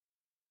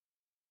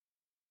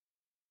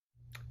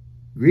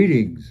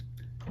Greetings.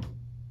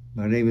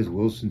 My name is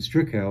Wilson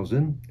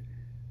Strickhausen,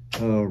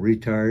 a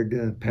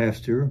retired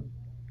pastor,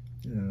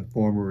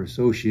 former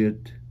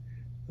associate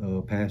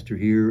pastor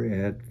here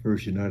at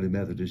First United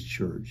Methodist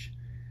Church.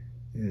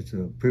 It's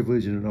a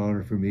privilege and an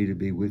honor for me to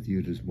be with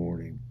you this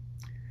morning.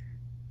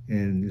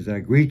 And as I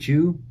greet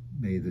you,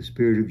 may the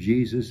Spirit of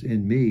Jesus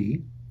in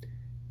me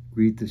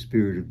greet the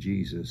Spirit of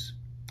Jesus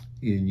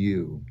in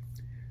you.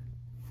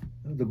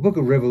 The book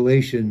of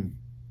Revelation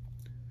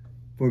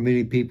for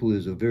many people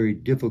is a very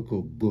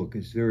difficult book.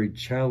 It's very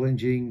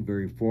challenging,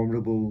 very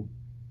formidable,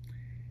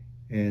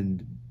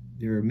 and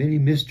there are many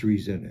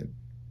mysteries in it.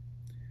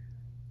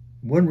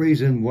 One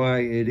reason why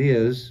it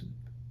is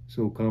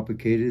so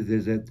complicated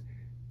is that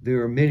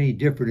there are many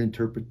different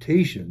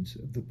interpretations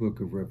of the book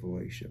of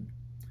Revelation.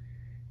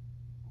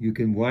 You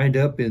can wind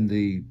up in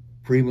the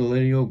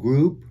premillennial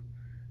group,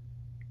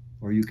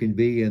 or you can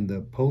be in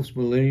the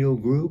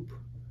postmillennial group,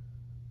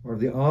 or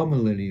the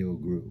amillennial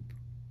group.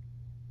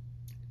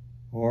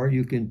 Or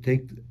you can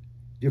take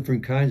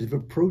different kinds of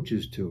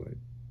approaches to it.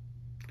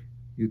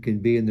 You can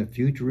be in the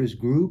futurist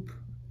group,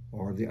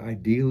 or the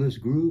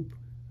idealist group,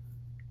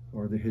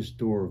 or the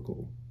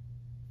historical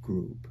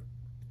group.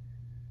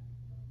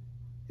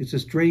 It's a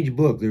strange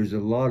book. There's a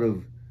lot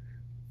of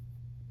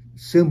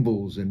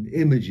symbols and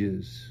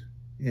images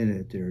in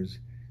it. There's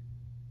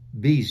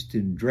beasts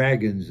and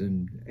dragons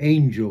and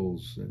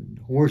angels and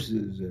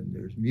horses, and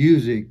there's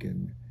music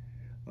and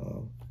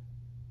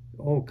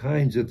all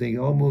kinds of things.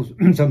 Almost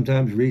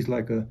sometimes reads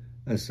like a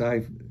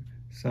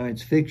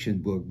science fiction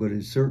book, but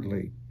it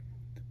certainly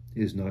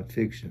is not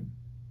fiction.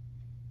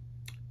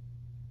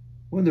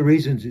 One of the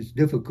reasons it's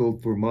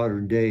difficult for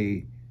modern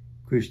day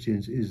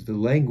Christians is the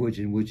language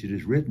in which it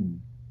is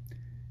written.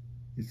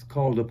 It's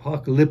called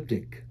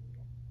apocalyptic.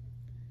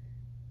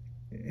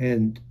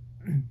 And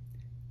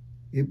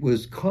it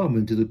was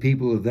common to the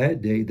people of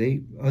that day.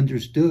 They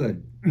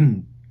understood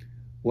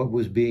what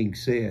was being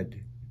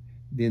said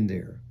in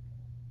there.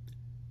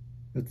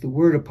 But the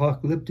word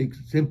apocalyptic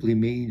simply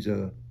means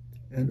an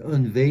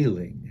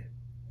unveiling.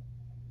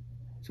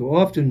 So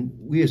often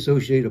we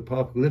associate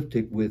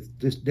apocalyptic with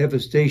this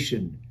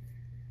devastation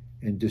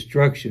and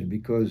destruction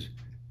because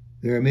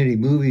there are many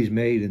movies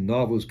made and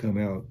novels come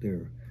out.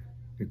 They're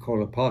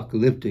called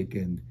apocalyptic,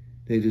 and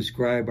they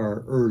describe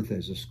our earth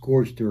as a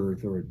scorched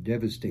earth or a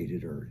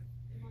devastated earth.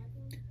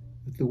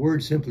 But the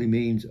word simply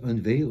means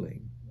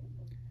unveiling.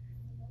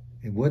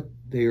 And what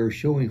they are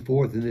showing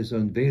forth in this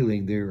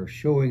unveiling, they are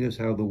showing us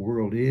how the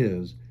world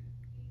is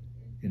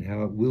and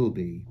how it will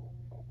be.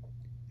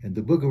 And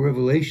the book of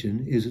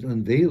Revelation is an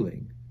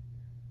unveiling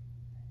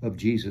of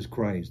Jesus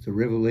Christ, the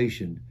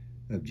revelation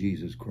of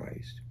Jesus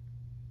Christ.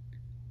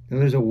 Now,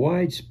 there's a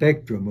wide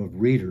spectrum of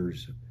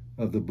readers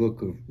of the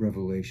book of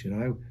Revelation.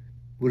 I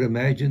would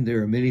imagine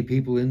there are many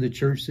people in the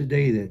church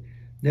today that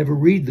never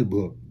read the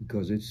book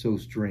because it's so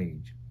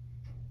strange.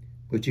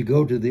 But you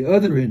go to the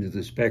other end of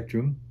the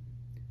spectrum,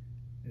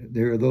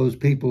 there are those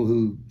people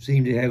who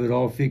seem to have it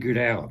all figured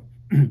out.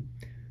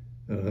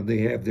 They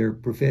have their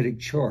prophetic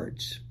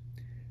charts.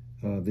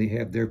 They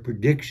have their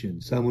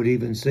predictions. Some would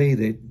even say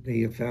that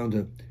they have found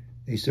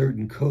a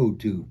certain code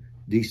to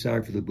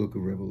decipher the book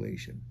of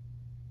Revelation.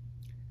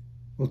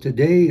 Well,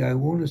 today I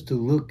want us to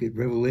look at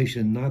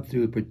Revelation not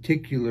through a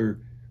particular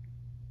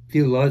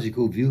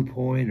theological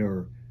viewpoint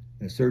or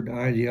a certain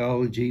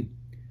ideology,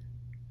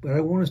 but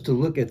I want us to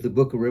look at the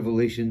book of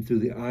Revelation through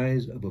the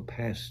eyes of a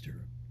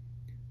pastor,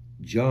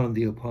 John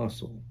the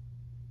Apostle.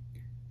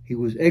 He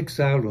was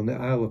exiled on the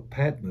Isle of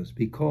Patmos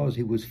because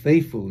he was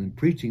faithful in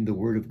preaching the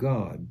word of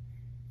God.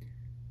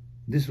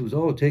 This was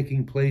all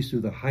taking place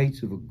through the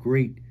heights of a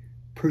great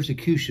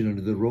persecution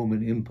under the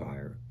Roman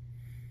Empire.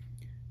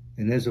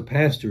 And as a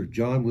pastor,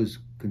 John was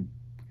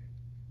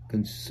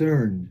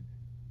concerned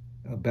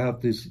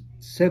about this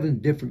 7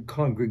 different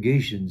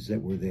congregations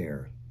that were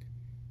there.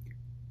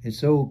 And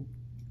so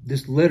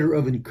this letter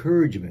of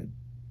encouragement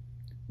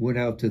went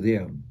out to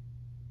them.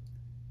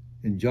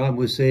 And John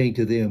was saying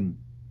to them,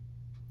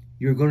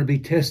 you're going to be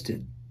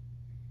tested.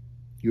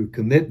 Your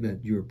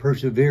commitment, your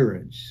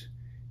perseverance,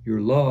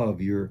 your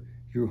love, your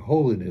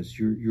holiness,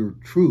 your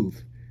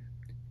truth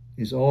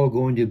is all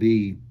going to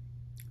be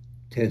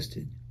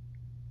tested.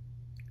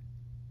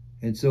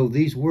 And so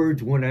these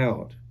words went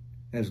out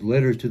as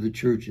letters to the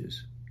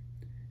churches,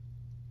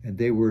 and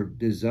they were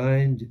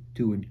designed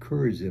to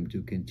encourage them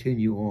to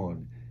continue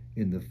on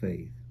in the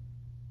faith.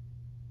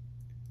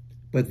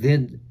 But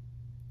then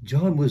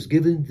John was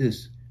given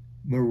this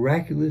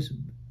miraculous,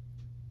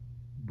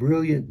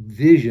 brilliant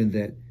vision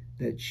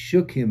that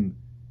shook him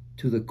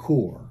to the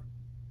core.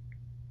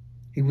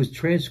 He was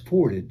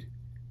transported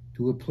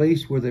to a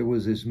place where there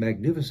was this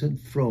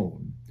magnificent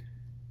throne,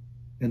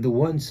 and the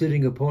one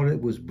sitting upon it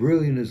was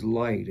brilliant as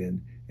light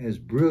and as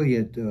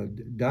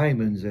brilliant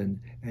diamonds and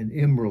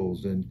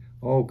emeralds and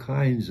all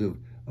kinds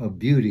of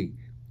beauty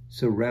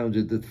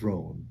surrounded the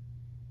throne.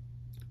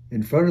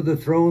 In front of the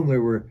throne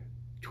there were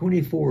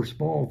 24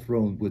 small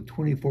thrones with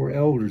 24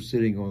 elders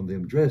sitting on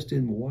them, dressed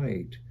in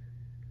white,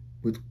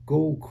 with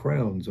gold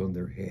crowns on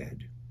their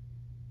head.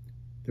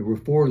 There were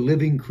 4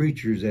 living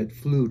creatures that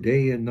flew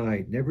day and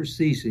night, never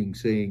ceasing,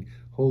 saying,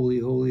 Holy,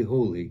 holy,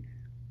 holy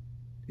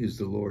is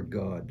the Lord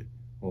God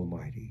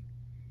Almighty.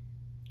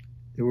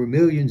 There were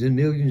millions and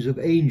millions of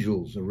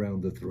angels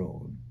around the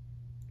throne.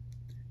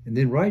 And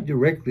then right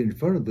directly in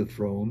front of the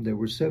throne, there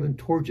were 7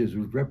 torches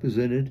which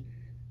represented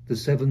the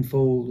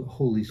sevenfold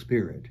Holy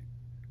Spirit.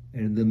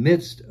 And in the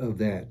midst of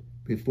that,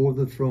 before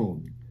the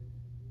throne,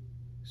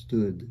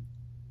 stood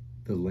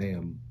the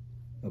Lamb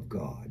of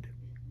God.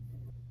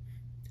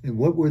 And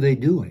what were they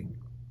doing?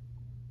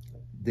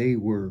 They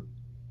were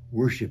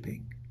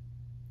worshiping.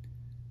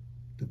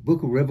 The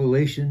book of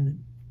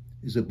Revelation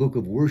is a book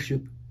of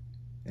worship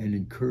and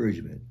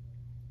encouragement.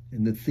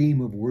 And the theme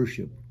of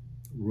worship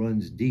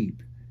runs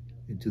deep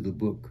into the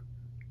book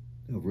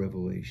of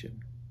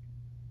Revelation.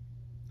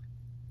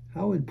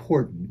 How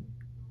important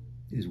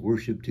is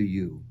worship to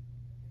you?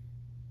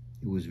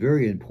 It was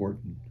very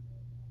important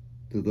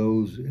to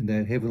those in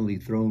that heavenly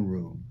throne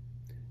room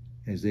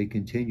as they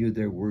continued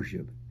their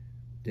worship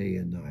day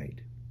and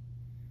night.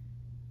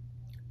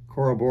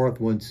 Karl Barth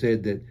once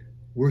said that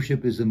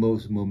worship is the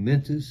most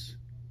momentous,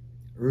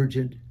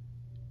 urgent,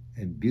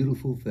 and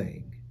beautiful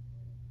thing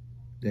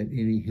that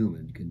any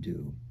human can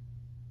do.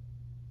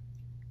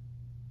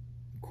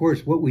 Of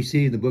course, what we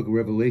see in the book of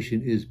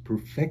Revelation is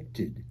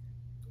perfected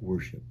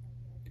worship.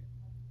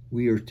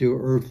 We are still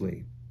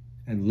earthly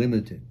and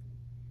limited.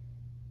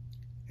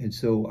 And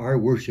so our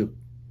worship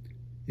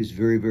is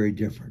very, very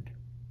different.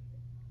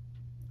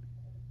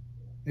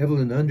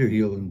 Evelyn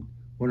Underhill, in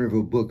one of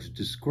her books,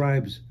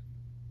 describes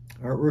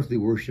our earthly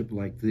worship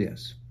like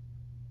this.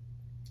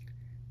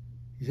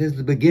 He says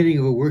the beginning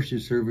of a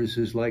worship service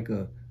is like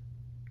a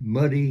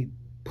muddy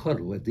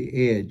puddle at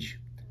the edge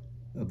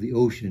of the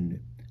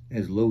ocean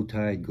as low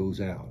tide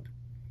goes out.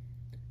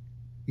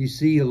 You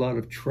see a lot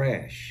of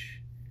trash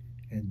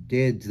and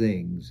dead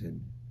things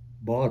and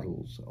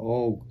bottles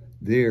all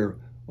there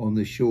on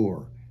the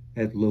shore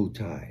at low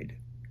tide.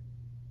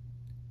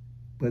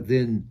 But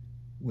then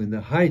when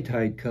the high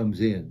tide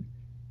comes in,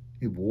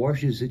 it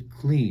washes it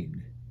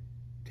clean,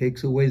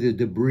 takes away the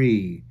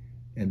debris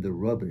and the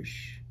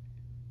rubbish,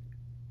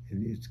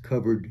 and it's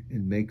covered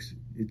and makes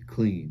it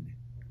clean.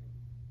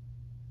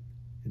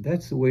 And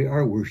that's the way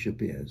our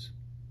worship is.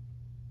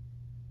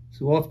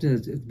 So often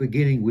at the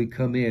beginning we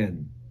come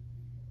in,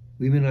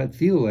 we may not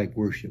feel like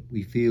worship.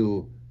 We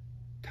feel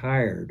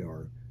tired,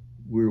 or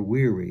we're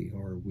weary,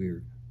 or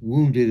we're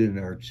wounded in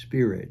our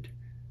spirit,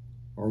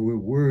 or we're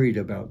worried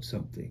about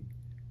something.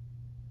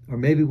 Or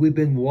maybe we've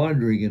been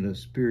wandering in a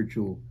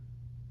spiritual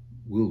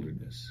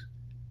wilderness.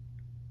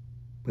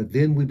 But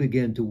then we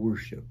begin to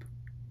worship.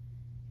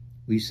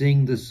 We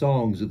sing the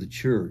songs of the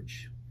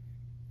church.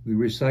 We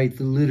recite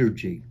the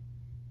liturgy.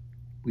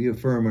 We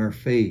affirm our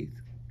faith.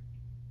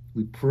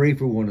 We pray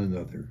for one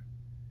another.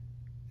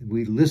 And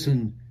we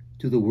listen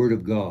to the Word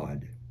of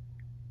God.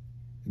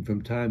 And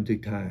from time to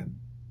time,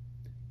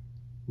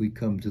 we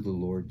come to the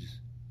Lord's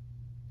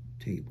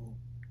table.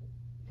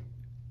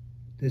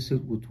 This is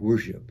what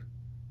worship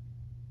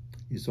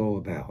is all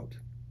about.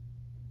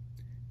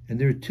 And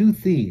there are 2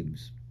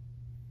 themes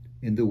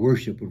in the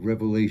worship of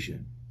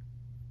Revelation.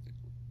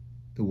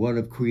 The one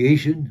of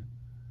creation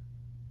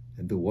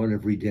and the one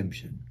of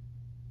redemption.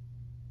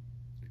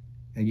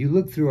 And you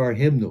look through our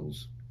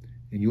hymnals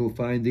and you'll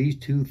find these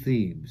 2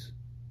 themes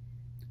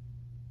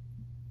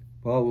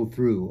follow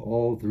through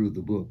all through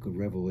the book of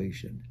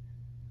Revelation.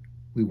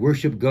 We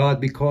worship God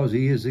because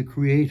He is the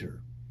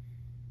Creator,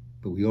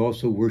 but we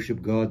also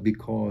worship God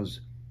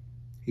because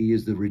He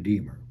is the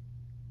Redeemer.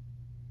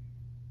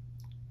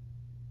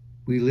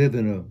 We live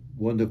in a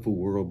wonderful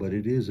world, but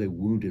it is a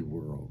wounded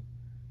world.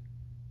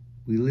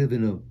 We live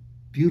in a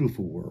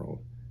beautiful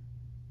world,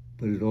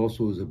 but it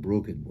also is a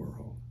broken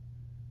world.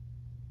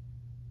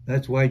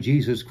 That's why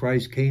Jesus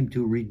Christ came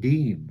to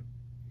redeem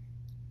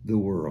the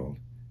world,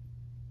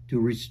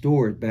 to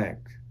restore it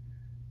back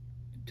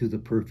to the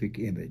perfect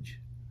image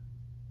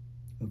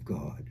of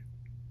God.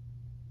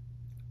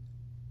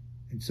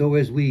 And so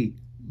as we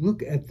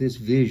look at this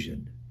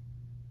vision,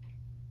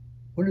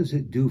 what does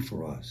it do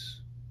for us?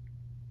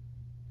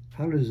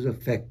 How does it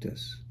affect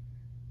us?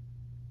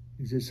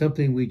 Is it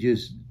something we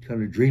just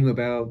kind of dream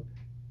about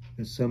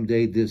that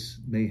someday this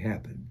may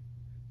happen?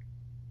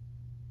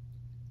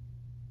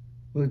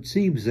 Well, it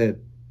seems that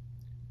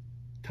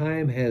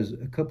time has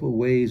a couple of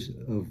ways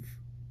of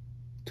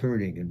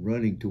turning and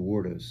running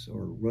toward us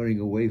or running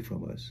away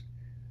from us.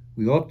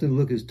 We often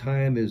look at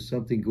time as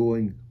something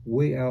going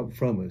way out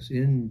from us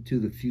into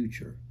the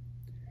future.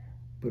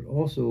 But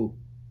also,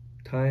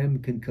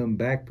 time can come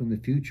back from the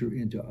future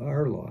into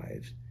our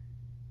lives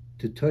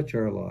to touch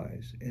our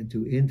lives and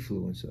to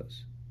influence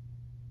us.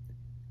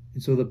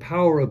 And so the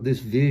power of this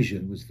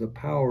vision was the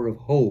power of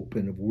hope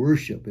and of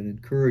worship and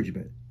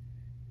encouragement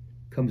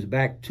comes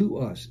back to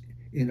us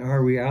in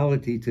our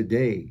reality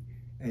today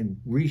and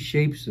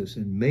reshapes us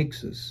and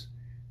makes us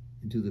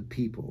into the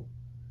people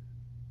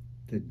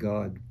that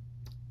God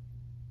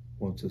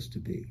wants us to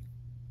be.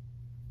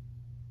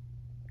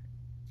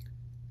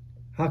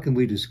 How can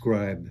we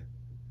describe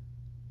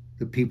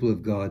the people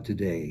of God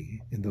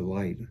today in the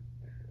light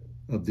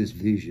of this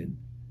vision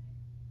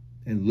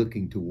and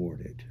looking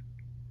toward it.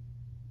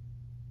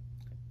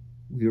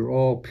 We are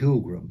all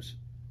pilgrims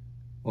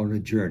on a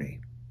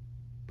journey,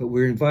 but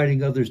we're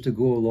inviting others to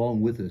go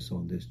along with us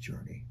on this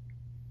journey.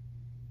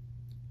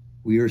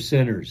 We are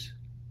sinners,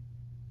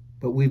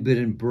 but we've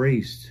been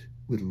embraced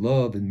with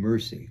love and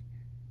mercy.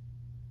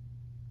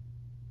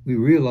 We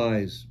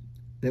realize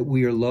that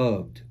we are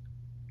loved.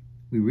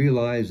 We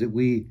realize that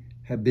we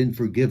have been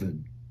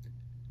forgiven.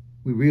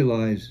 We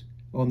realize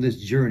on this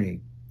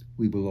journey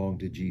we belong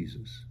to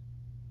Jesus.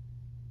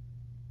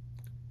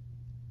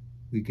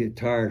 We get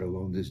tired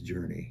along this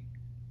journey,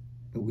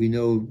 but we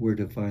know where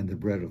to find the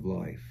bread of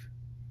life.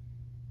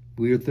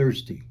 We are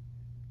thirsty,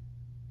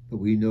 but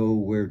we know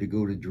where to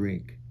go to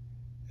drink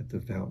at the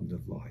fountain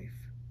of life.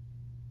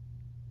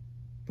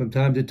 From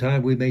time to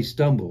time we may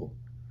stumble,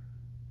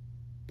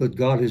 but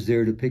God is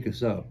there to pick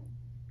us up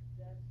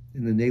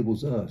and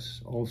enables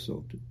us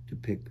also to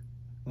pick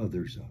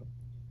others up.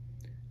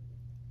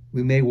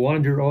 We may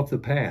wander off the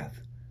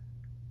path,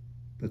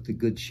 but the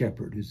Good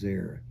Shepherd is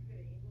there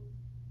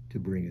to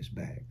bring us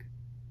back.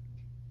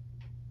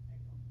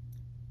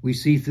 We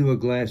see through a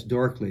glass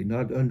darkly,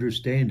 not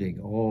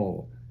understanding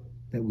all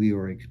that we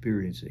are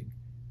experiencing,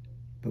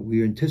 but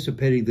we are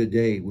anticipating the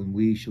day when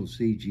we shall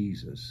see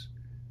Jesus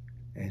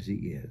as he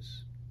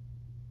is.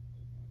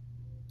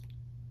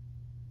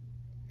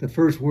 The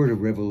first word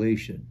of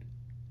Revelation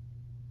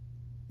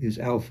is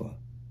Alpha.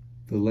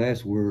 The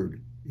last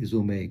word is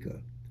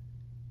Omega.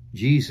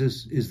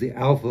 Jesus is the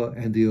Alpha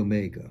and the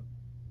Omega.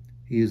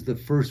 He is the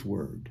first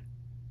word,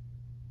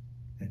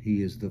 and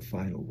he is the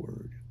final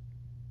word.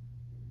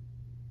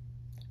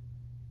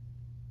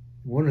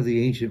 One of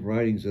the ancient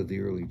writings of the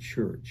early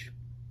church,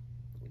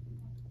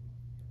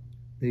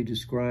 they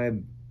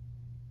describe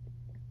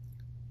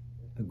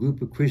a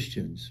group of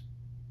Christians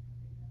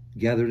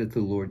gathered at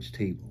the Lord's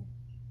table.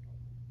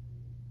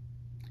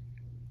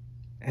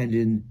 And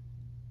in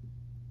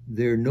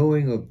their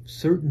knowing of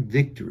certain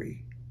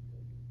victory,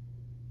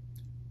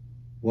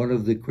 one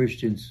of the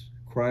Christians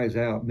cries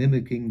out,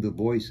 mimicking the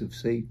voice of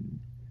Satan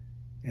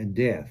and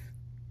death.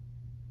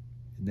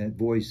 And that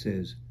voice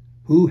says,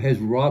 "Who has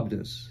robbed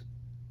us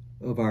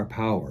of our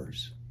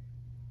powers?"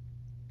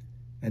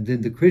 And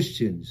then the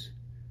Christians,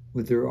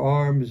 with their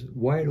arms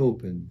wide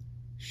open,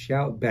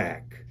 shout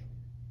back,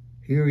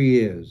 "Here he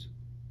is,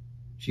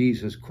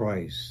 Jesus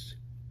Christ,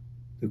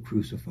 the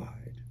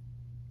crucified."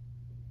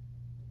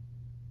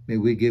 May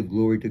we give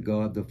glory to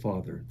God the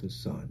Father, the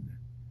Son,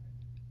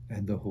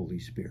 and the Holy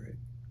Spirit.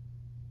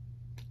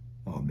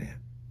 Amen.